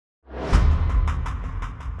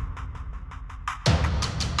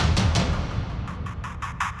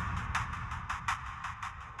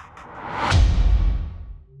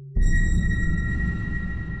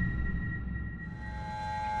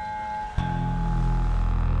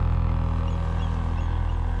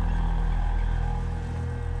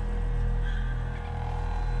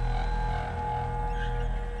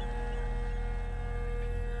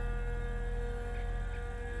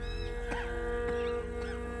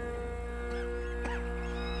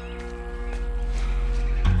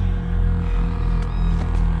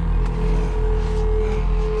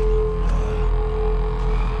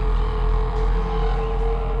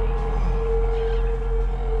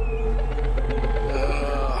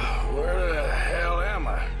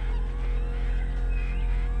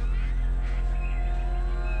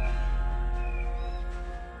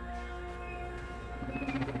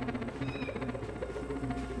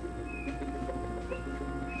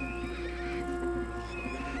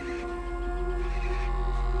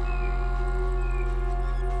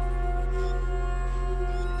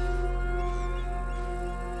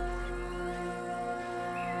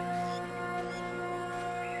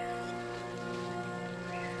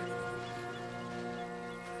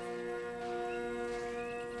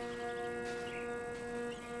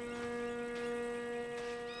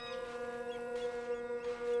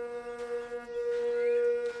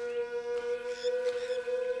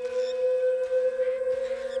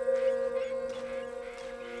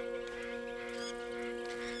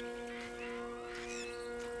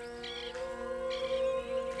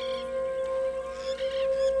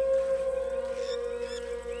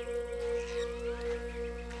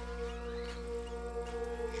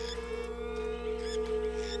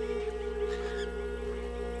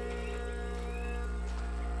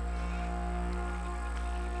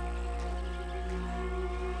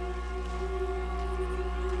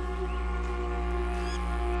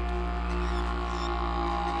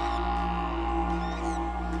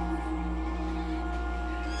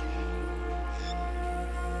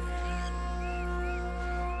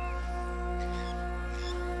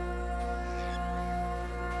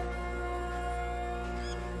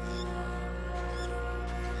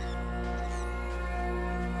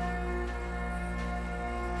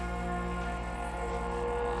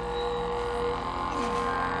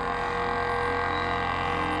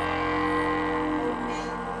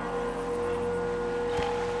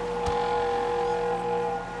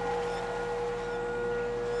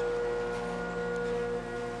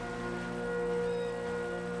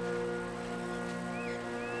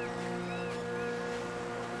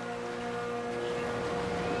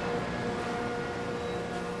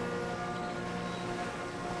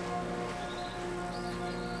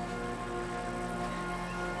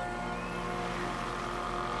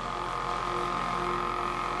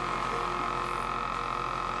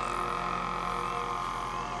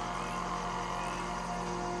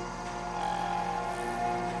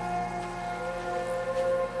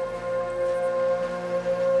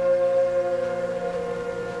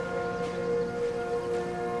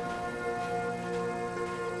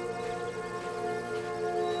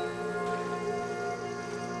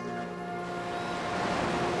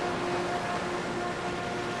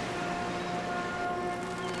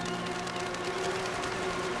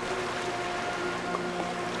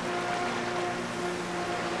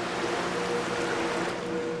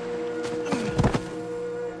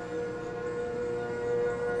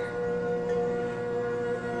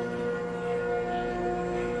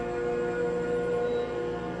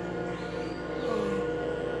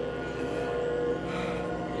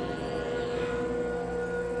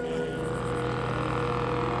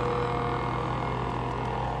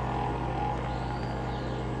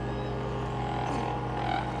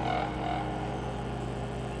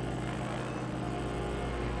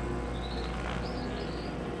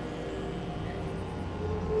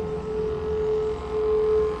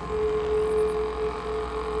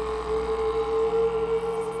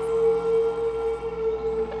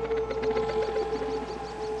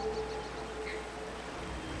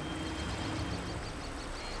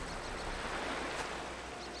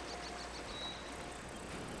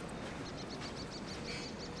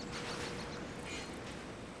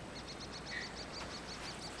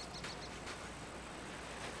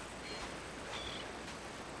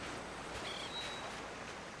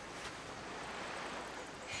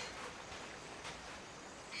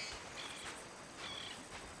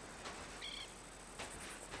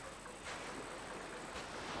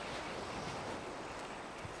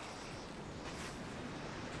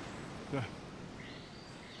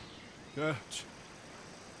Good.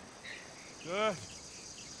 Good.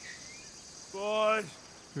 Boys.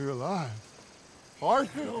 You're alive. Are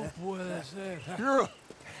you? No puede ser.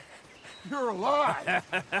 You're alive.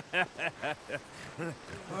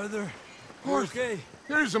 Arthur, Arthur, okay?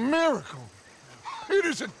 it is a miracle. It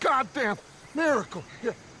is a goddamn miracle.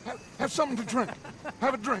 Here, have something to drink.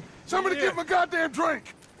 Have a drink. Somebody give him a goddamn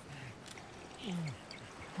drink.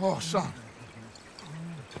 Oh, son.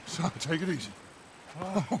 Son, take it easy.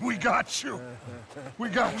 Oh, we got you. We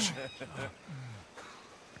got you.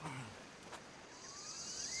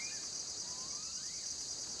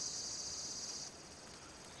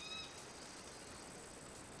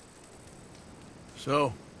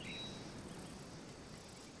 So,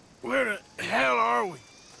 where the hell are we?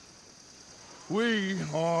 We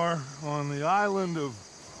are on the island of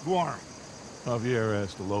Guam. Javier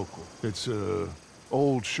asked the local. It's a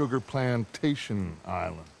old sugar plantation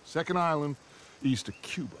island. Second island east of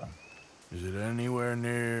Cuba. Is it anywhere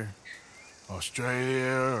near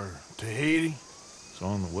Australia or Tahiti? It's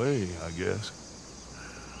on the way, I guess.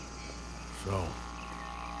 So,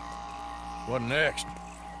 what next?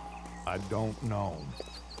 I don't know.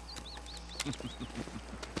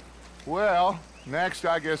 Well, next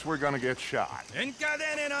I guess we're gonna get shot.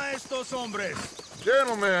 Encadenen a estos hombres.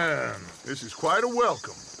 Gentlemen, this is quite a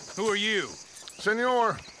welcome. Who are you?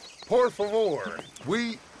 Senor, por favor,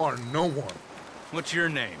 we are no one. What's your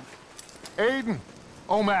name? Aiden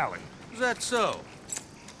O'Malley. Is that so?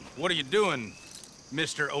 What are you doing,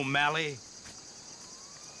 Mr. O'Malley?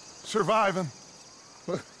 Surviving.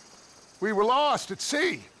 We were lost at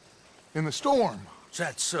sea. In the storm. Is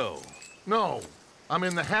that so? No, I'm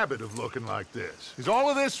in the habit of looking like this. Is all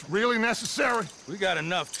of this really necessary? We got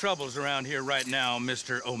enough troubles around here right now,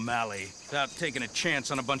 Mr. O'Malley, without taking a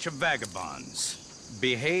chance on a bunch of vagabonds.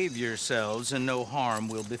 Behave yourselves and no harm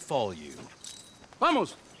will befall you.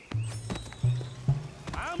 Vamos!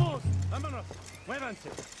 Vamos! Vámonos! Muévanse!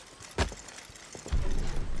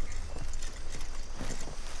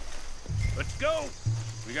 Let's go!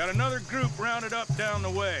 We got another group rounded up down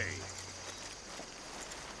the way.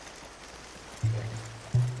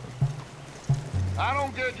 I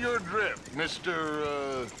don't get your drift,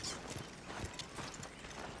 Mr.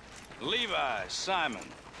 Levi Simon,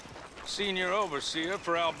 senior overseer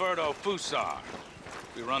for Alberto Fusar.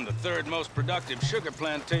 We run the third most productive sugar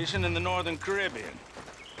plantation in the Northern Caribbean.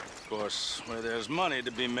 Of course, where there's money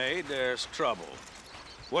to be made, there's trouble.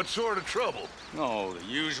 What sort of trouble? Oh, the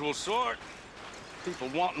usual sort. People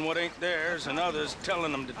wanting what ain't theirs and others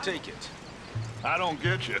telling them to take it. I don't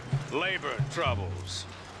get you. Labor troubles.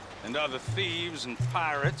 And other thieves and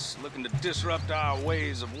pirates looking to disrupt our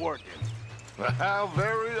ways of working. How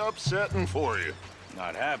very upsetting for you.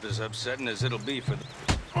 Not half as upsetting as it'll be for the...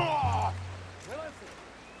 Oh!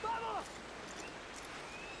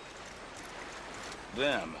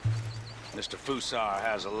 them. Mr. Fusar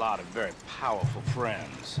has a lot of very powerful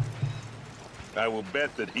friends. I will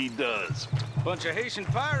bet that he does. Bunch of Haitian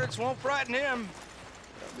pirates won't frighten him.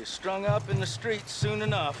 They'll be strung up in the streets soon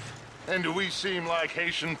enough. And do we seem like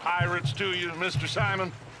Haitian pirates to you, Mr.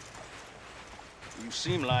 Simon? You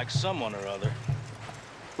seem like someone or other.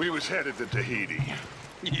 We was headed to Tahiti.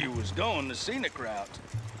 You was going the scenic route.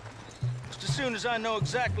 Just as soon as I know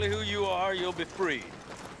exactly who you are, you'll be freed.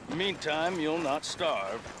 Meantime, you'll not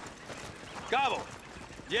starve. Cabo,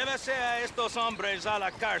 llévese a estos hombres a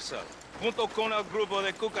la cárcel, junto con el grupo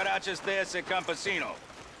de cucarachas de ese campesino.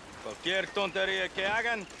 Cualquier tontería que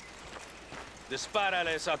hagan,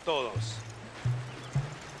 dispárales a todos.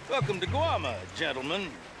 Welcome to Guam, gentlemen.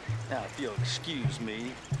 Now, if you'll excuse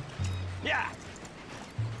me. Yeah!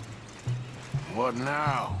 What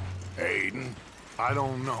now, Aiden? I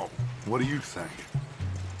don't know. What do you think?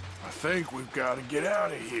 I think we've got to get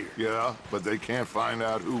out of here. Yeah, but they can't find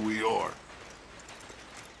out who we are.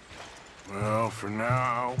 Well, for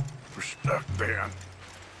now, we're stuck then.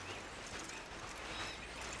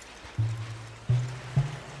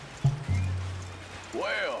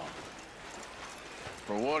 Well,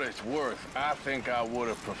 for what it's worth, I think I would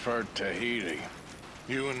have preferred Tahiti.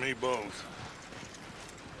 You and me both.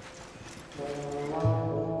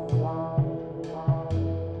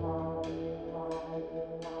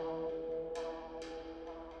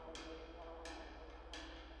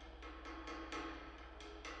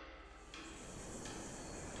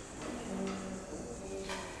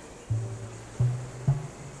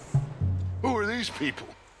 Who are these people?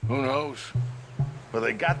 Who knows? Well,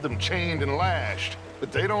 they got them chained and lashed,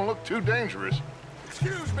 but they don't look too dangerous.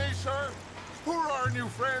 Excuse me, sir. Who are our new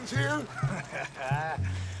friends here?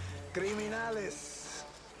 Criminales.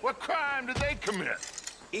 What crime did they commit?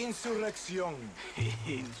 Insurrección.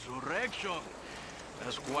 Insurrection.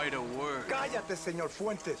 That's quite a word. Cállate, señor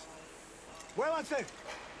Fuentes. ¡Muévanse!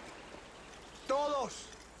 ¡Todos!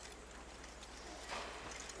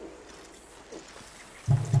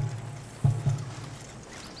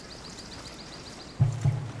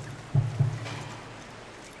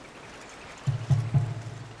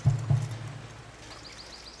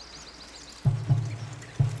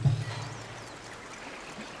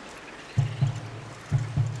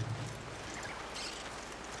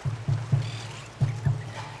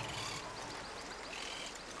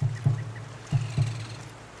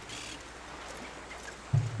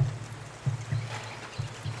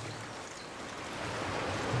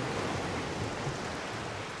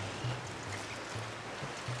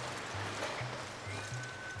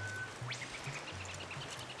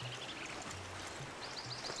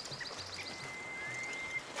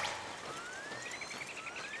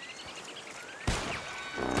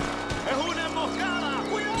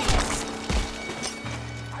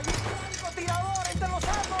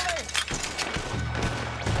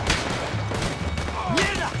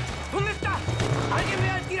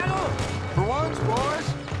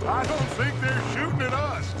 I don't think they're shooting at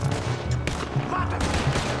us.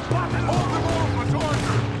 Hold them off for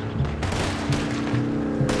torture.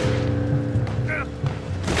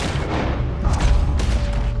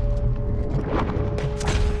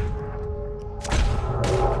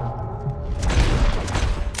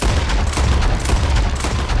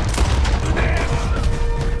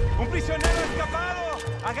 ¡Un prisionero escapado!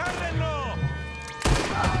 ¡Agárrenlo!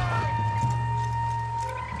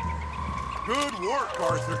 Good work,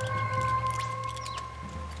 Arthur.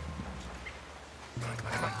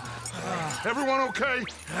 Everyone okay?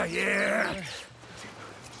 Yeah.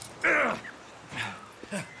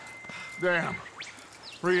 Damn.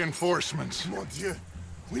 Reinforcements. Mon Dieu.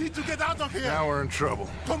 We need to get out of here. Now we're in trouble.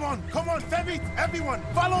 Come on, very vite, everyone,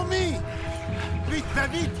 follow me. Vite,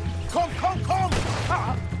 very vite. Come.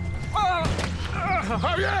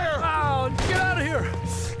 Javier! Oh, get out of here!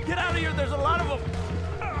 Get out of here, there's a lot of them!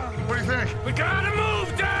 What do you think? We gotta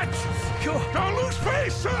move, Dutch! Don't lose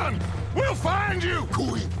face, son! We'll find you!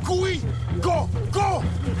 Cooey, go!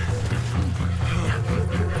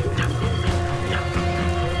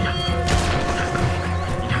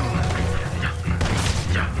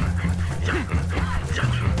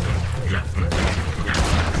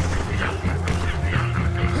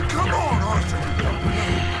 Come on, Arthur!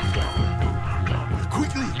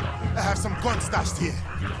 Quickly, I have some gun stashed here.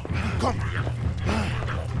 Come.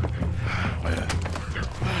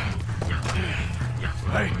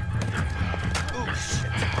 Hey. Oh,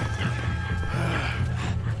 shit.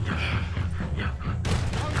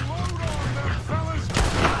 Unload on them, fellas!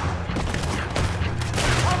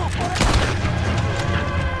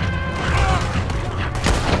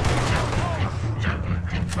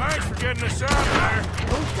 Thanks for getting us out of there.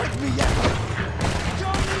 Don't take me yet.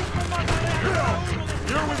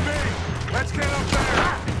 You're with me. Let's get up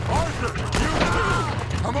there. Arthur, you too.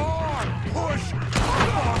 Come on, push.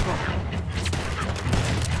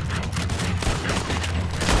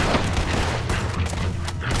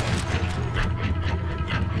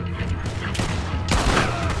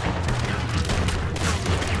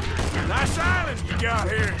 Nice island you got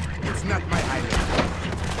here. It's not my island.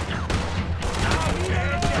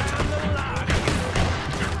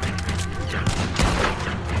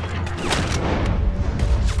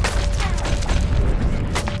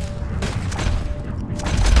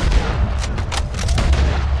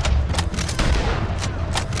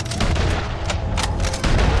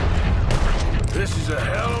 This is a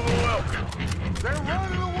hell of a welcome. They're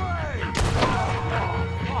running away.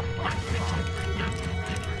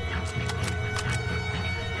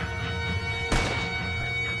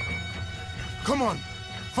 Come on,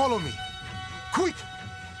 follow me. Quick!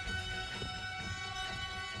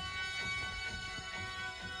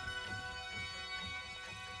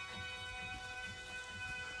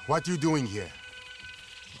 What you doing here?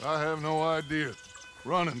 I have no idea.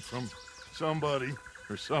 Running from somebody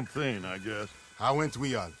or something, I guess. How went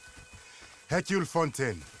we all? Hercule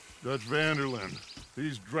Fontaine. Dutch Vanderlyn.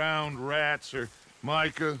 These drowned rats are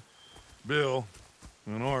Micah, Bill,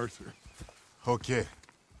 and Arthur. Okay.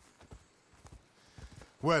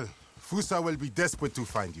 Well, Fusa will be desperate to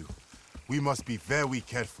find you. We must be very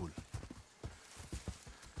careful.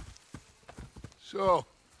 So,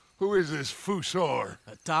 who is this Fusar?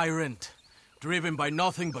 A tyrant, driven by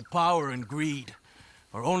nothing but power and greed.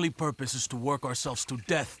 Our only purpose is to work ourselves to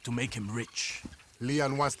death to make him rich.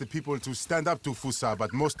 Leon wants the people to stand up to Fusa,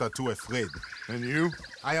 but most are too afraid. And you?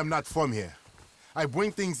 I am not from here. I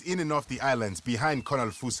bring things in and off the islands behind Colonel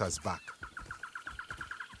Fusa's back.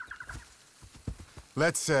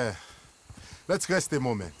 Let's Let's rest a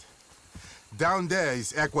moment. Down there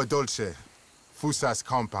is Agua Dulce, Fusa's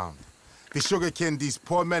compound. The sugarcane these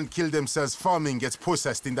poor men kill themselves farming gets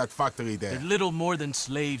processed in that factory there. They're little more than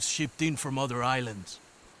slaves shipped in from other islands.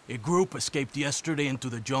 A group escaped yesterday into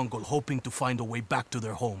the jungle, hoping to find a way back to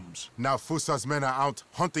their homes. Now Fusa's men are out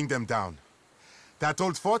hunting them down. That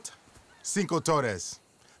old fort? Cinco Torres.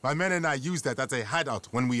 My men and I use that as a hideout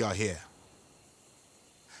when we are here.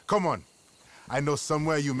 Come on. I know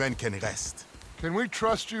somewhere you men can rest. Can we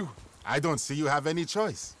trust you? I don't see you have any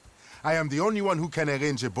choice. I am the only one who can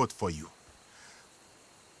arrange a boat for you.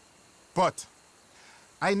 But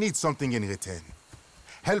I need something in return.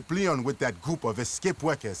 Help Leon with that group of escaped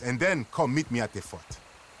workers, and then come meet me at the fort.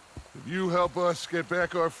 If you help us get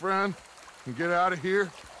back our friend and get out of here,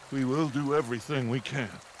 we will do everything we can.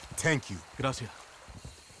 Thank you. Gracias.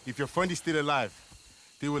 If your friend is still alive,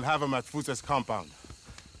 they will have him at Fusa's compound.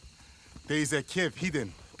 There is a cave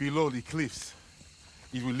hidden below the cliffs.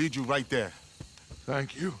 It will lead you right there.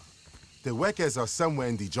 Thank you. The workers are somewhere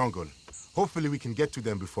in the jungle. Hopefully we can get to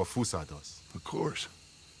them before Fusa does. Of course.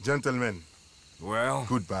 Gentlemen, Well,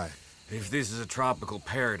 goodbye. if this is a tropical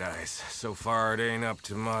paradise, so far it ain't up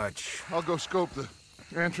to much. I'll go scope the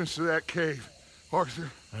entrance to that cave.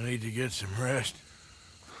 Arthur? I need to get some rest.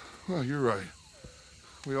 Well, you're right.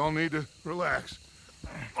 We all need to relax.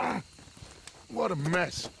 What a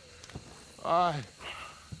mess. I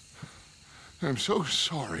am so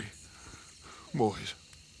sorry, boys.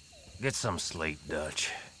 Get some sleep,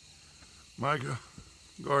 Dutch. Micah,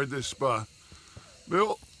 guard this spot.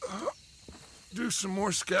 Bill, do some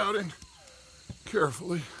more scouting.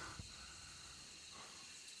 Carefully.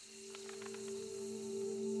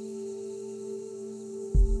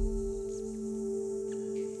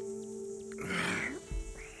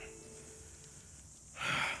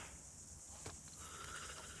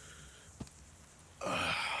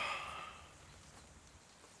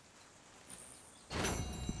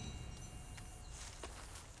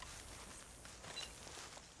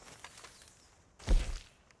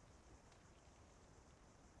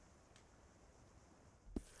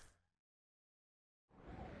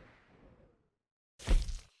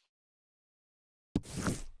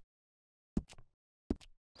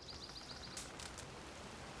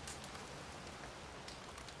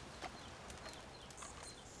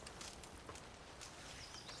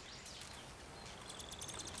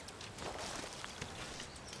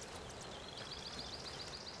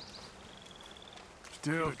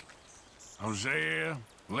 Still, Hosea,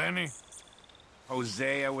 Lenny.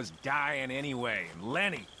 Hosea was dying anyway, and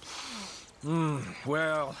Lenny...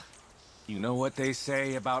 well, you know what they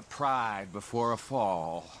say about pride before a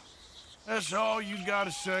fall. That's all you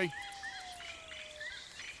gotta say?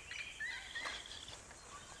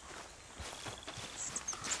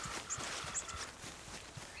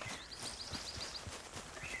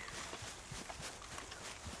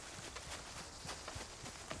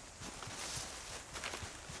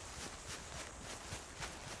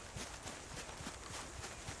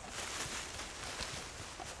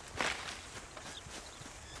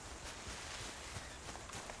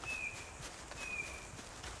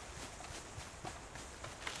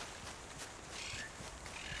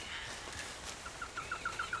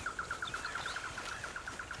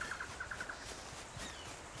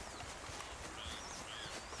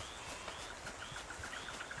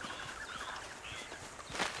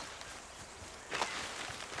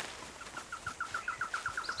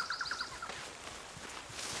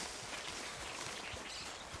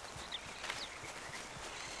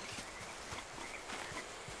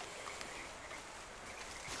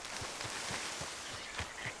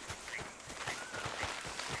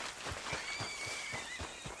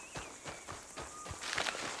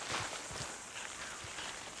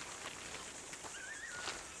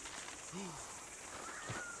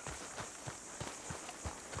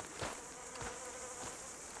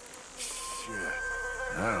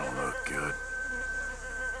 That don't look good.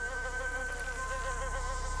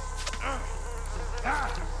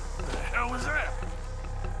 What the hell was that?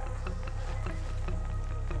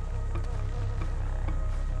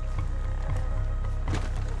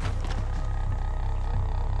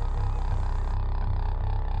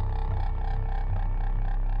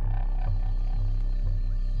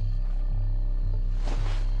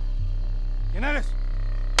 ¿Quién eres?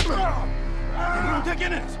 Pregunté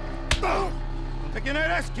quién eres. ¿Quién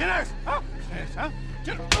eres? ¿Quién eres? ¿Ah? ¿Quién eres? ¿Ah?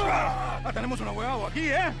 ¿Quién? Ah, tenemos un ahuevado aquí,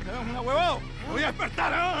 ¿eh? Tenemos un ahuevado. Me voy a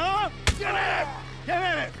despertar, ¿ah? ¿Quién eres? ¿Quién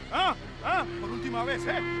eres? ¿Ah? ¿Ah? Por última vez,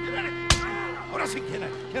 ¿eh? ¿Quién eres? Ahora sí, ¿quién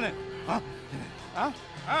eres? ¿Quién eres? ¿Ah? ¿Quién eres? ¿Ah?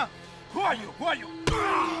 ¿Ah? Who are you? Who are you?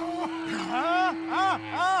 ¿Ah? ¿Ah?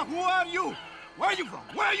 ¿Ah? Who are you? Where are you from?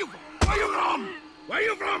 Where are you from? Where you from? Where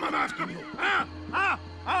you from, I'm asking you?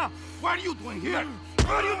 What are you doing here? What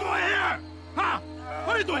are you doing here? Huh?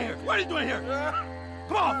 What are you doing here? What are you doing here?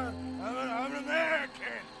 Come on. I'm an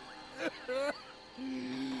American.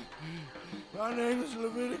 My name is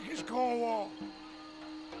Leviticus Cornwall.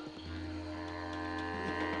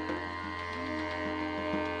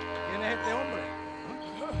 ¿Quién es este hombre?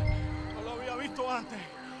 No lo había visto antes.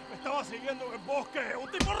 Me estaba siguiendo en el bosque.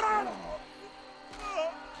 ¡Un tipo raro!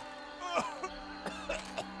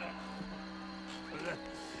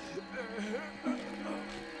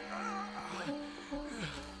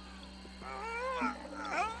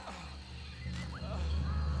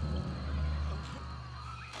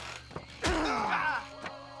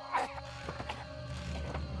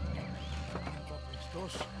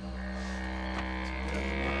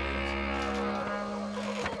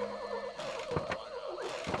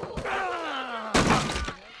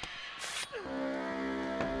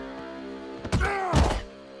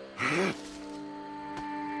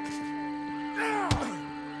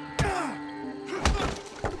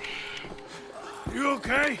 You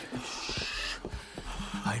okay?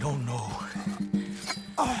 I don't know.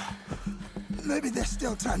 Maybe there's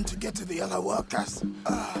still time to get to the other workers.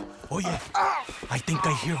 Oh yeah, I think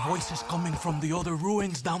I hear voices coming from the other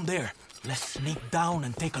ruins down there. Let's sneak down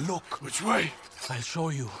and take a look. Which way? I'll show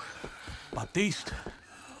you. Baptiste,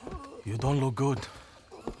 you don't look good.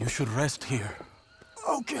 You should rest here.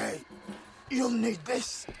 Okay, you'll need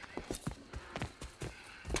this.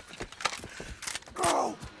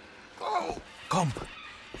 Go! Go! Come,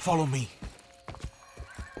 follow me.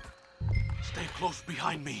 Stay close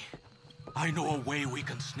behind me. I know a way we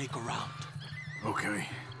can sneak around. Okay.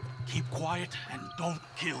 Keep quiet and don't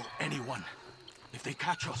kill anyone. If they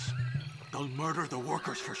catch us, they'll murder the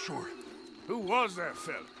workers for sure. Who was that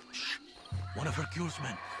fella? Shh! One of Hercule's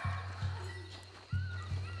men.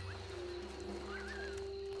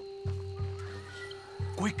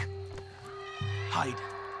 Quick! Hide.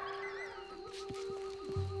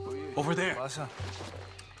 Over there. ¿Qué pasa?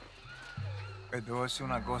 Te voy a decir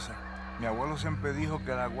una cosa. Mi abuelo siempre dijo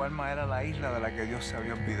que la Guarma era la isla de la que Dios se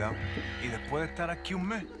había olvidado. Y después de estar aquí un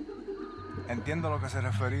mes, entiendo a lo que se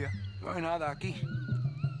refería. No hay nada aquí.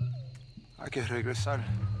 Hay que regresar.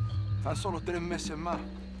 Tan solo 3 meses más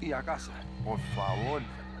y a casa. Por favor.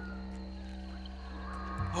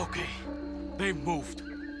 Okay, they've moved.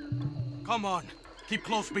 Come on, keep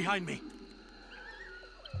close behind me.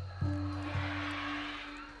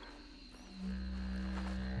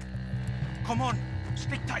 Come on,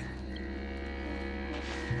 stick tight.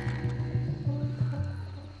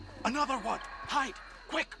 Another one! Hide!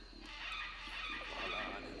 Quick!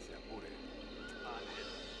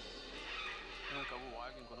 Nunca hubo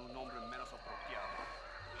alguien con un nombre menos apropiado.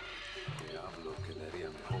 Diablo, quedaría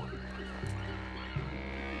mejor.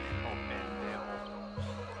 Oh, pendejo.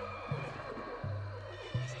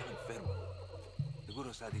 Está enfermo.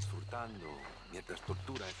 Seguro está disfrutando mientras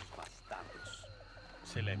tortura a esos bastardos.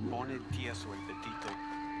 Se le pone tieso el petito.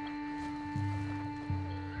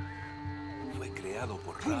 Fue creado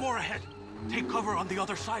por ratas. 2 more ahead. Take cover on the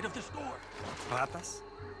other side of this door. ¿Ratas?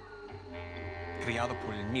 Criado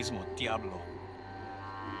por el mismo diablo.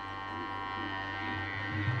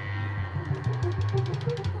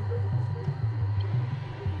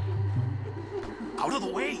 Out of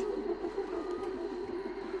the way!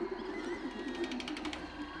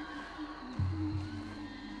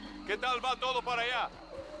 ¿Qué tal va todo para allá?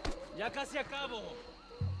 Ya casi acabo.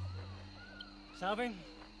 ¿Saben?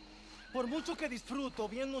 Por mucho que disfruto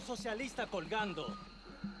viendo un socialista colgando,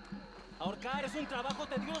 ahorcar es un trabajo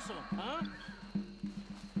tedioso, ¿ah?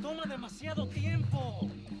 Toma demasiado tiempo.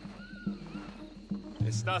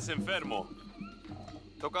 Estás enfermo.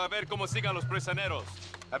 Toca ver cómo sigan los prisioneros.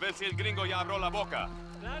 A ver si el gringo ya abrió la boca.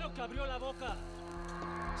 Claro que abrió la boca.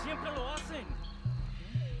 Siempre lo hacen.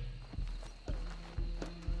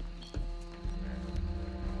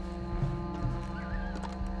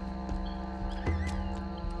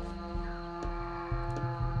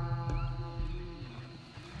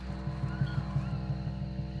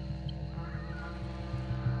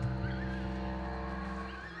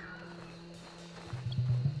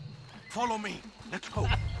 Follow me. Let's go.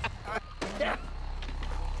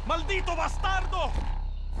 ¡Maldito bastardo!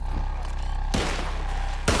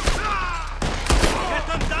 Get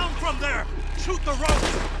them down from there! Shoot the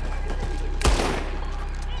ropes!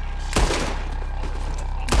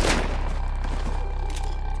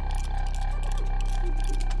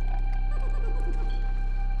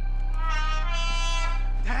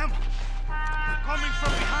 Damn! They're coming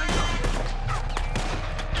from behind us!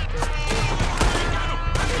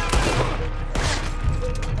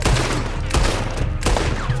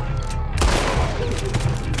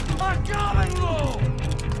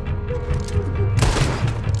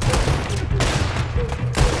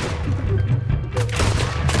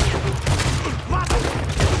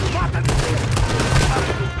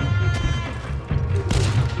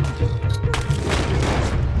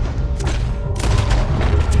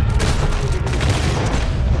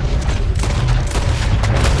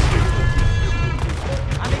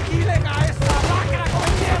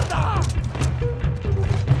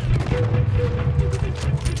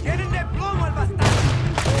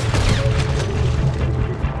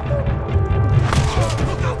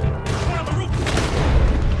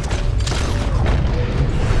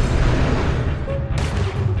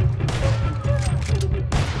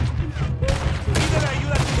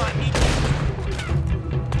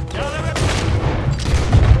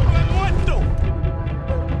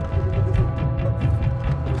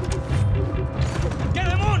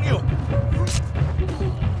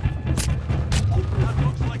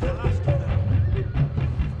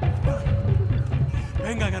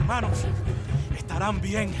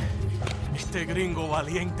 bien. Este gringo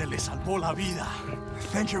valiente le salvó la vida.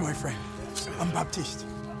 Thank you, my friend. I'm Baptiste.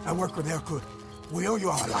 I work with Hercule. We owe you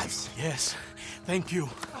our lives. Yes, thank you.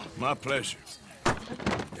 My pleasure.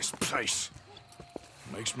 This place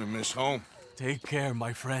makes me miss home. Take care,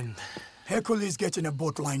 my friend. Hercule is getting a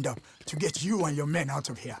boat lined up to get you and your men out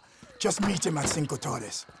of here. Just meet him at Cinco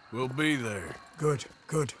Torres. We'll be there. Good,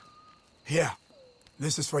 good. Here,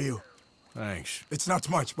 this is for you. Thanks. It's not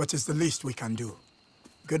much, but it's the least we can do.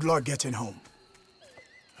 Good luck getting home.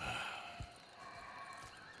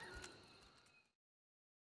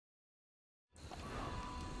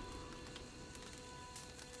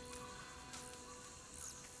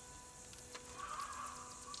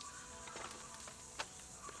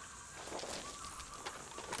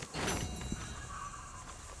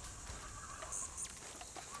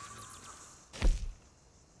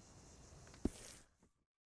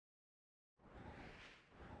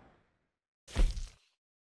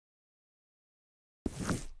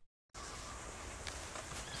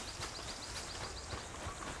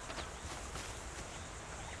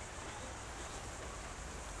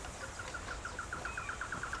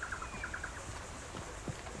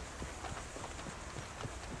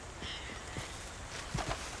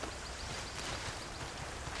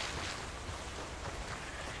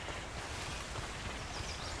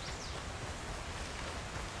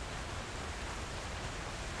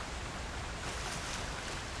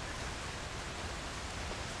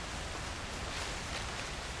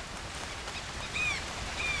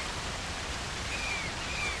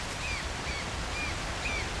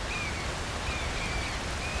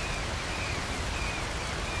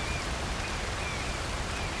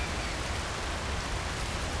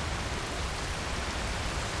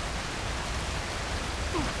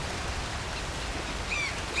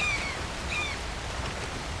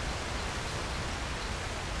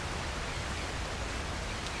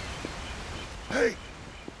 Hey!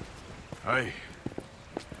 Hey.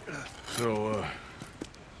 So,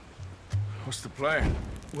 what's the plan?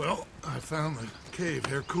 Well, I found the cave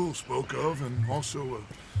Hercule spoke of, and also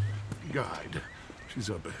a guide. She's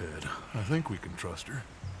up ahead. I think we can trust her.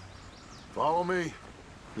 Follow me.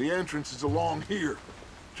 The entrance is along here.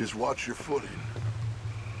 Just watch your footing.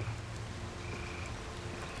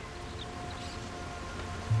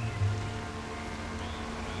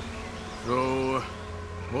 So,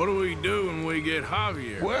 what do we do when we get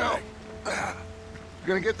Javier? Well,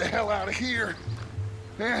 gonna get the hell out of here.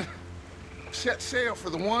 And set sail for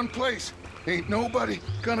the one place ain't nobody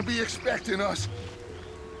gonna be expecting us.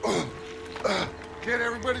 Get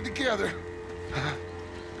everybody together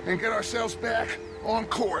and get ourselves back on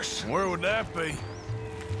course. Where would that be?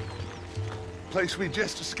 Place we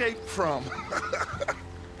just escaped from.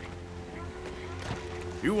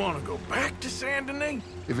 You want to go back to Saint Denis?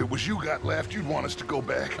 If it was you got left, you'd want us to go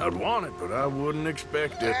back. I'd want it, but I wouldn't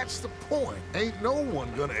expect it. That's the point. Ain't no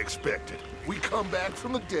one gonna expect it. We come back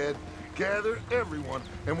from the dead, gather everyone,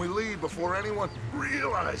 and we leave before anyone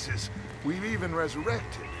realizes we've even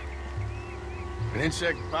resurrected. An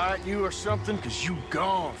insect bite you or something? 'Cause you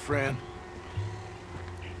gone, friend.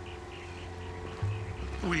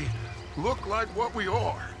 We look like what we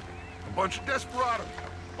are. A bunch of desperados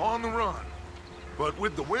on the run. But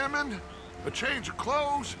with the women, a change of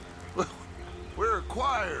clothes, we're a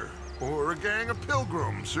choir or a gang of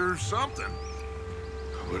pilgrims or something.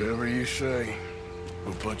 Whatever you say.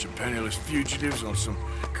 A bunch of penniless fugitives on some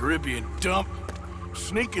Caribbean dump,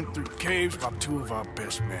 sneaking through caves while two of our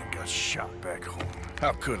best men got shot back home.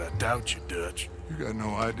 How could I doubt you, Dutch? You got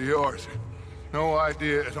no idea, Arthur. No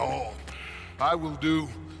idea at all. I will do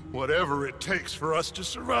whatever it takes for us to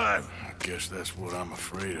survive. I guess that's what I'm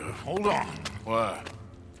afraid of. Hold on. Why?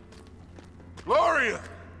 Gloria!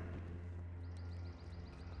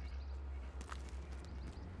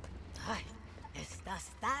 Ay, estás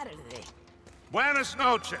tarde. Buenas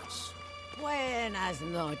noches. Buenas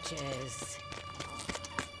noches.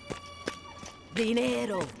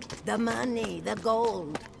 Dinero, the money, the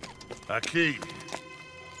gold. Aquí.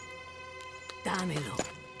 Dámelo.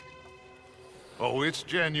 Oh, it's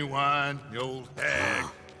genuine, the old hag.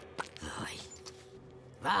 Ay.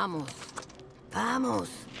 Vamos. Vamos.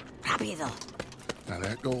 Rápido. Now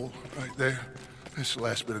that gold right there, that's the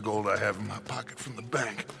last bit of gold I have in my pocket from the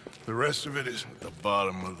bank. The rest of it is at the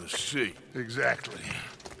bottom of the sea. Exactly.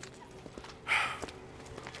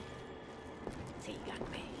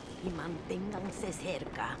 Síganme y manténganse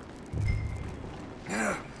cerca.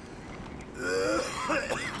 A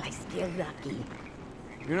la izquierda aquí.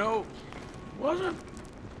 You know, wasn't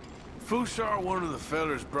Fusar one of the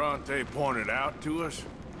fellers Bronte pointed out to us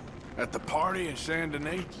at the party in Saint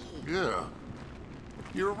Denis? Yeah,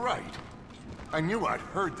 you're right. I knew I'd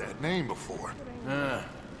heard that name before.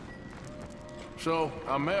 So,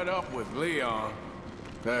 I met up with Leon.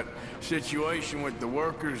 That situation with the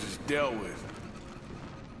workers is dealt with.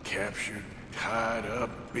 Captured, tied up,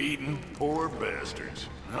 beaten. Poor bastards.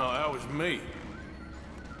 No, that was me.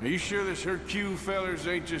 Are you sure this Hercule fellers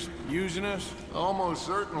ain't just using us? Almost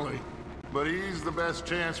certainly. But he's the best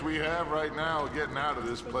chance we have right now of getting out of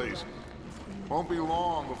this place. Won't be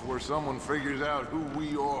long before someone figures out who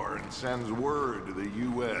we are and sends word to the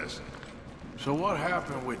U.S. So what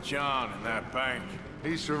happened with John in that bank?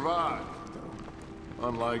 He survived.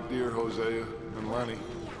 Unlike dear Hosea and Lenny.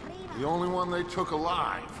 The only one they took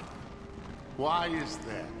alive. Why is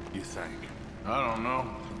that, you think? I don't know.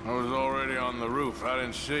 I was already on the roof. I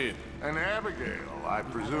didn't see it. And Abigail, I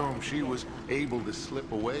presume she was able to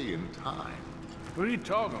slip away in time. What are you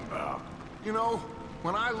talking about? You know,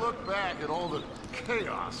 when I look back at all the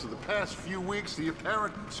chaos of the past few weeks, the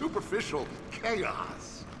apparent superficial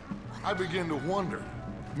chaos, I begin to wonder,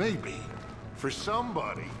 maybe, for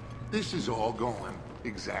somebody, this is all going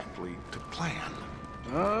exactly to plan.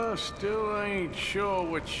 Still ain't sure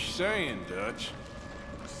what you're saying, Dutch.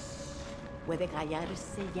 Puede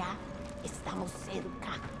callarse ya. Estamos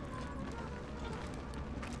cerca.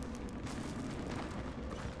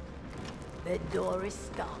 The door is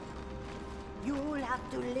stopped. You'll have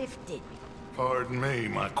to lift it. Pardon me,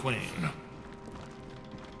 my queen.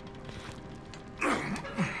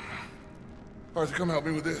 Arthur, come help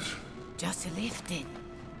me with this. Just lift it.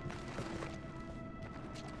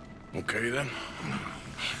 Okay, then.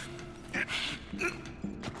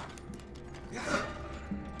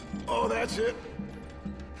 Oh, that's it.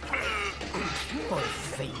 Por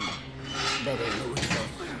fin. Bienvenidos.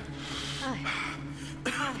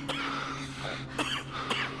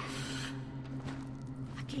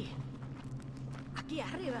 Aquí. Aquí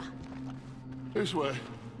arriba. This way.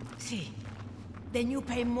 Sí. Then you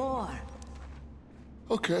pay more.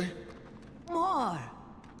 Okay. More.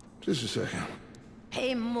 Just a second.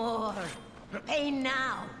 Pay more. Pay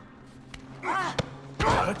now.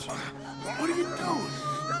 Dutch? What are you doing?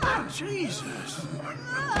 Jesus.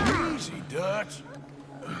 Easy, Dutch.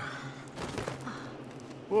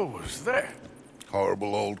 What was that?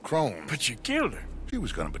 Horrible old crone. But you killed her. She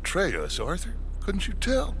was gonna betray us, Arthur. Couldn't you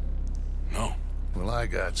tell? No. Well, I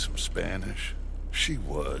got some Spanish. She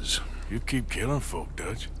was. You keep killing folk,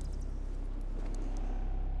 Dutch.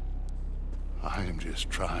 I am just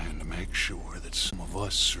trying to make sure that some of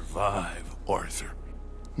us survive, Arthur.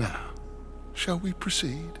 Now, shall we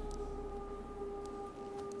proceed?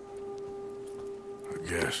 I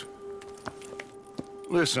guess.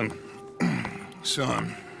 Listen,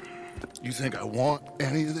 son, you think I want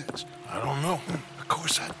any of this? I don't know. Of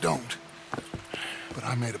course I don't. But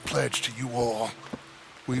I made a pledge to you all.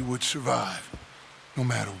 We would survive, no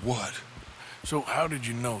matter what. So how did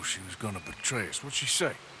you know she was gonna betray us? What'd she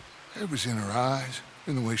say? It was in her eyes,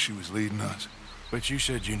 in the way she was leading us. But you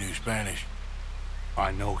said you knew Spanish.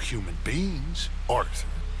 I know human beings, Arthur.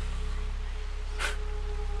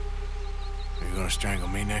 Are you gonna strangle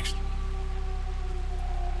me next?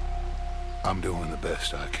 I'm doing the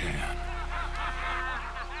best I can.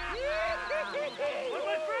 Well,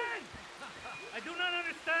 my friend! I do not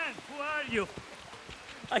understand. Who are you?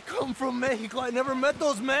 I come from Mexico. I never met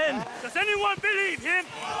those men. Does anyone believe him?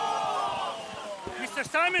 Mr.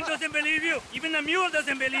 Simon doesn't believe you. Even the mule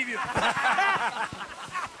doesn't believe you.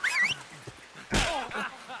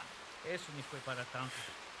 Eso ni fue para tanto.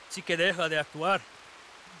 Sí que deja de actuar.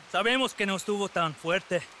 Sabemos que no estuvo tan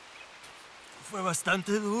fuerte. Fue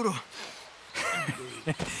bastante duro.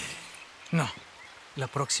 No, la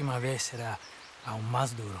próxima vez será aún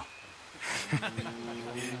más duro.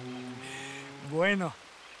 Bueno,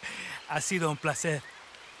 ha sido un placer.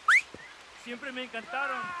 Siempre me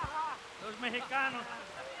encantaron los mexicanos.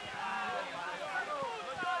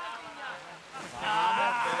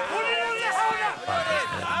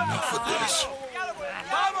 Enough of this.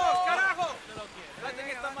 ¡Vamos, carajo!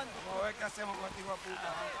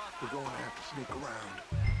 We're going to have to sneak around.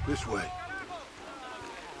 This way.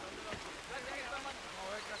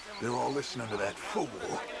 They're all listening to that fool.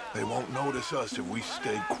 They won't notice us if we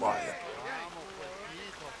stay quiet.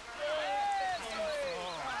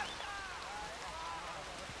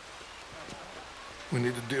 We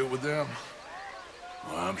need to deal with them.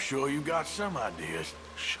 Well, I'm sure you got some ideas.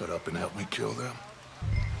 Shut up and help me kill them.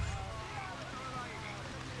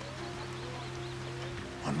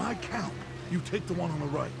 On my count, you take the one on the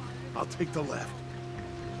right. I'll take the left.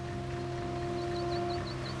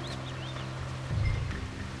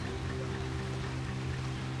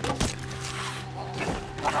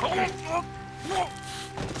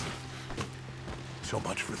 So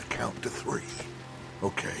much for the count to 3.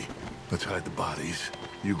 Okay, let's hide the bodies.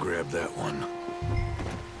 You grab that one.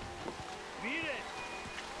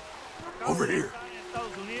 Over here.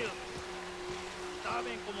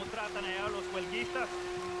 ¿Saben cómo tratan allá los huelguistas?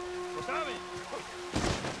 ¿Lo saben?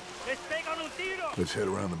 ¡Les pegan un tiro! Let's head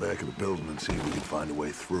around the back of the building and see if we can find a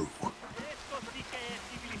way through. Esto sí que es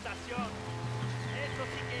civilización. Esto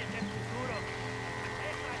sí que es el futuro.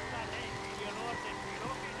 Esa es la ley y el orden y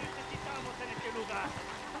lo que necesitamos en este lugar.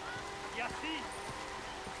 Y así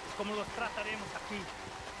es como los trataremos aquí.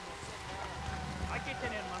 Hay que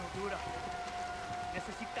tener mano dura.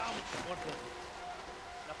 Necesitamos orden.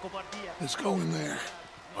 La cobardía. Let's go in there.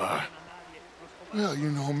 Well, you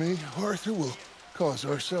know me. Arthur will cause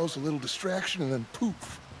ourselves a little distraction and then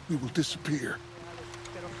poof, we will disappear.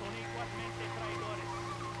 Pero son igualmente traidores.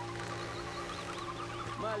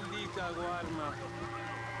 Maldita guarma.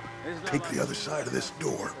 Es la Take the other side of this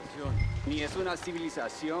door. Ni es una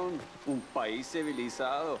civilización, un país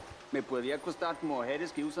civilizado. Me podría costar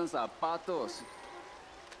mujeres que usan zapatos.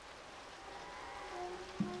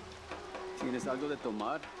 ¿Tienes algo de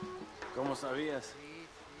tomar? ¿Cómo sabías?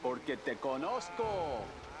 Porque te conozco.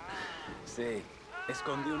 Sí,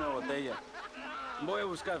 escondí una botella. Voy a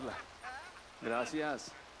buscarla. Gracias.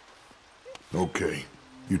 Okay,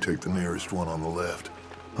 you take the nearest one on the left.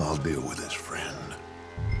 I'll deal with his friend.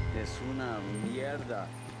 Es una mierda.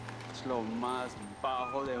 Es lo más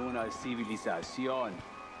bajo de una civilización.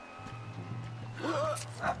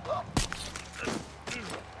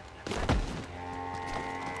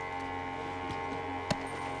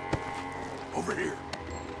 Over here.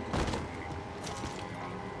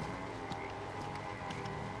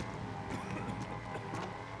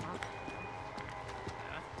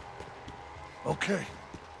 Okay,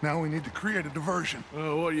 now we need to create a diversion.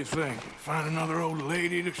 Well, what do you think? Find another old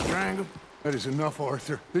lady to strangle? That is enough,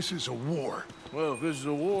 Arthur. This is a war. Well, if this is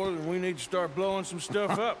a war, then we need to start blowing some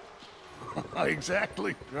stuff up.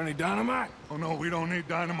 Exactly. Is there any dynamite? Oh, no, we don't need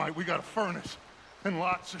dynamite. We got a furnace. And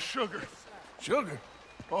lots of sugar. Sugar?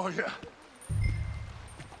 Oh, yeah.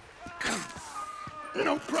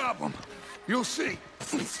 No problem. You'll see.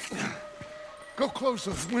 Go close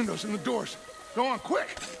those windows and the doors. Go on,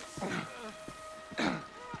 quick.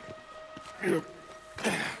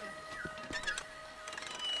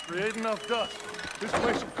 Create enough dust. This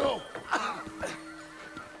place will go.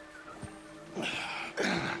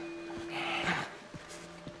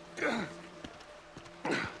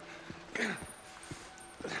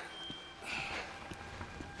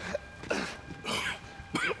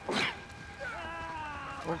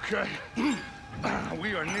 Okay.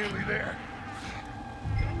 We are nearly there.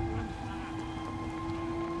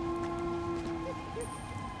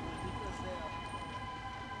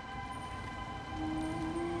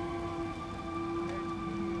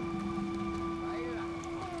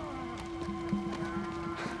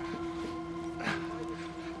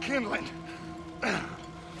 Kindling.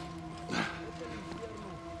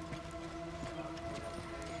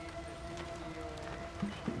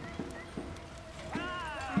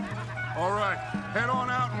 All right, head on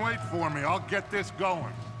out and wait for me. I'll get this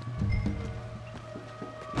going.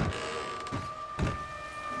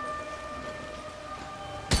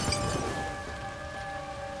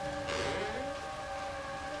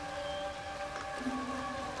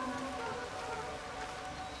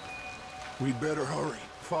 We'd better hurry.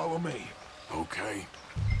 Follow me. Okay.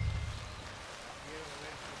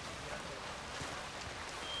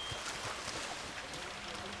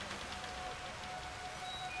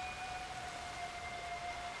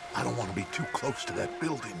 I don't want to be too close to that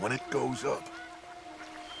building when it goes up.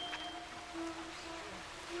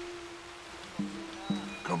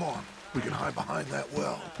 Come on, we can hide behind that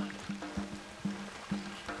well.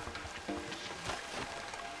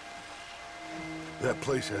 That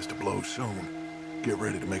place has to blow soon. Get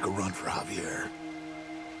ready to make a run for Javier.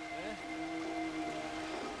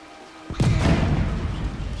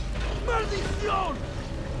 ¡Maldición!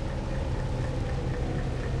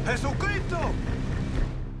 ¡Jesucristo!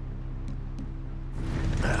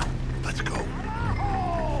 Now, let's go.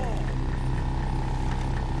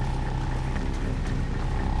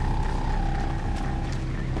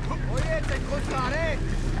 Oye, te encontraré.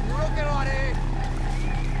 Juro que lo haré.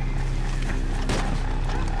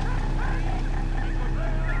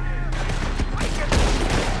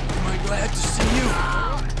 Glad to see you.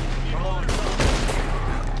 Come on.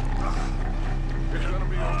 It's gonna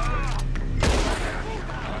be okay.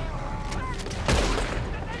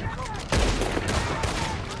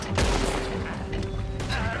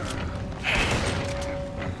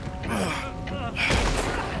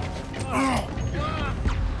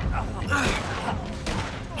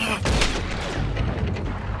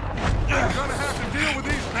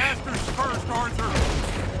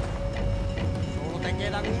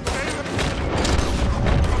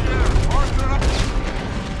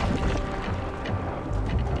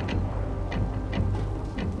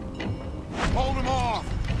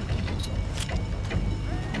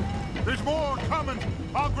 There's more coming.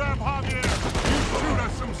 I'll grab Javier. You shoot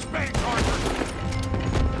us some spank, Arthur.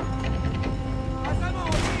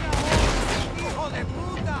 ¡Hijo de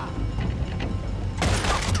puta!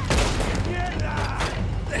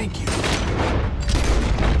 Thank you.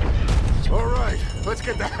 All right, let's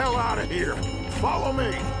get the hell out of here. Follow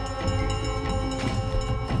me.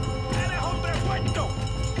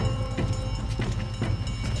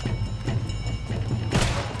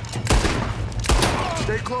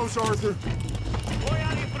 Stay close, Arthur.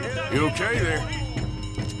 You okay there?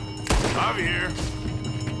 Javier.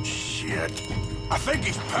 Shit. I think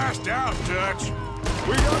he's passed out, Dutch.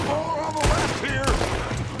 We got more on the left here.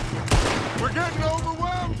 We're getting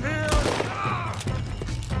overwhelmed here.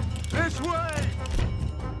 This way.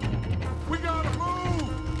 We gotta move.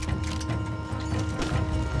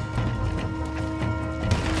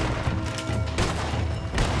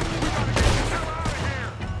 We gotta get the hell out of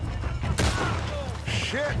here.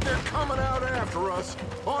 Shit, they're coming out after us.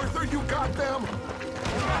 Arthur, you got them?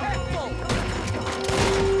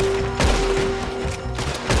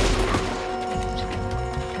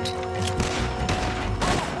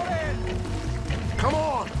 Come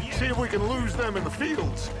on, see if we can lose them in the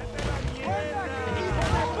fields.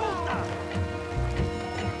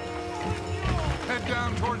 Head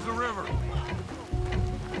down towards the river.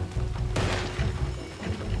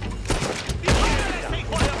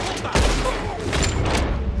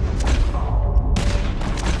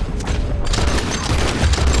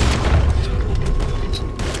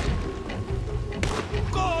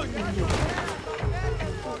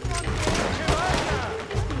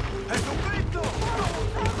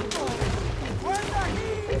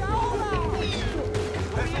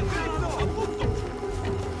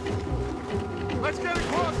 Let's get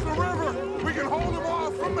across the river. We can hold him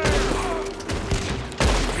off from there.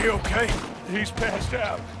 He okay? He's passed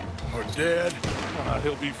out. Or dead?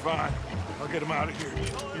 He'll be fine. I'll get him out of here.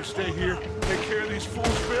 You stay here. Take care of these fools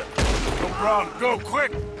a bit. No problem. Go,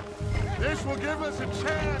 quick! This will give us a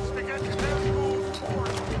chance to get to them.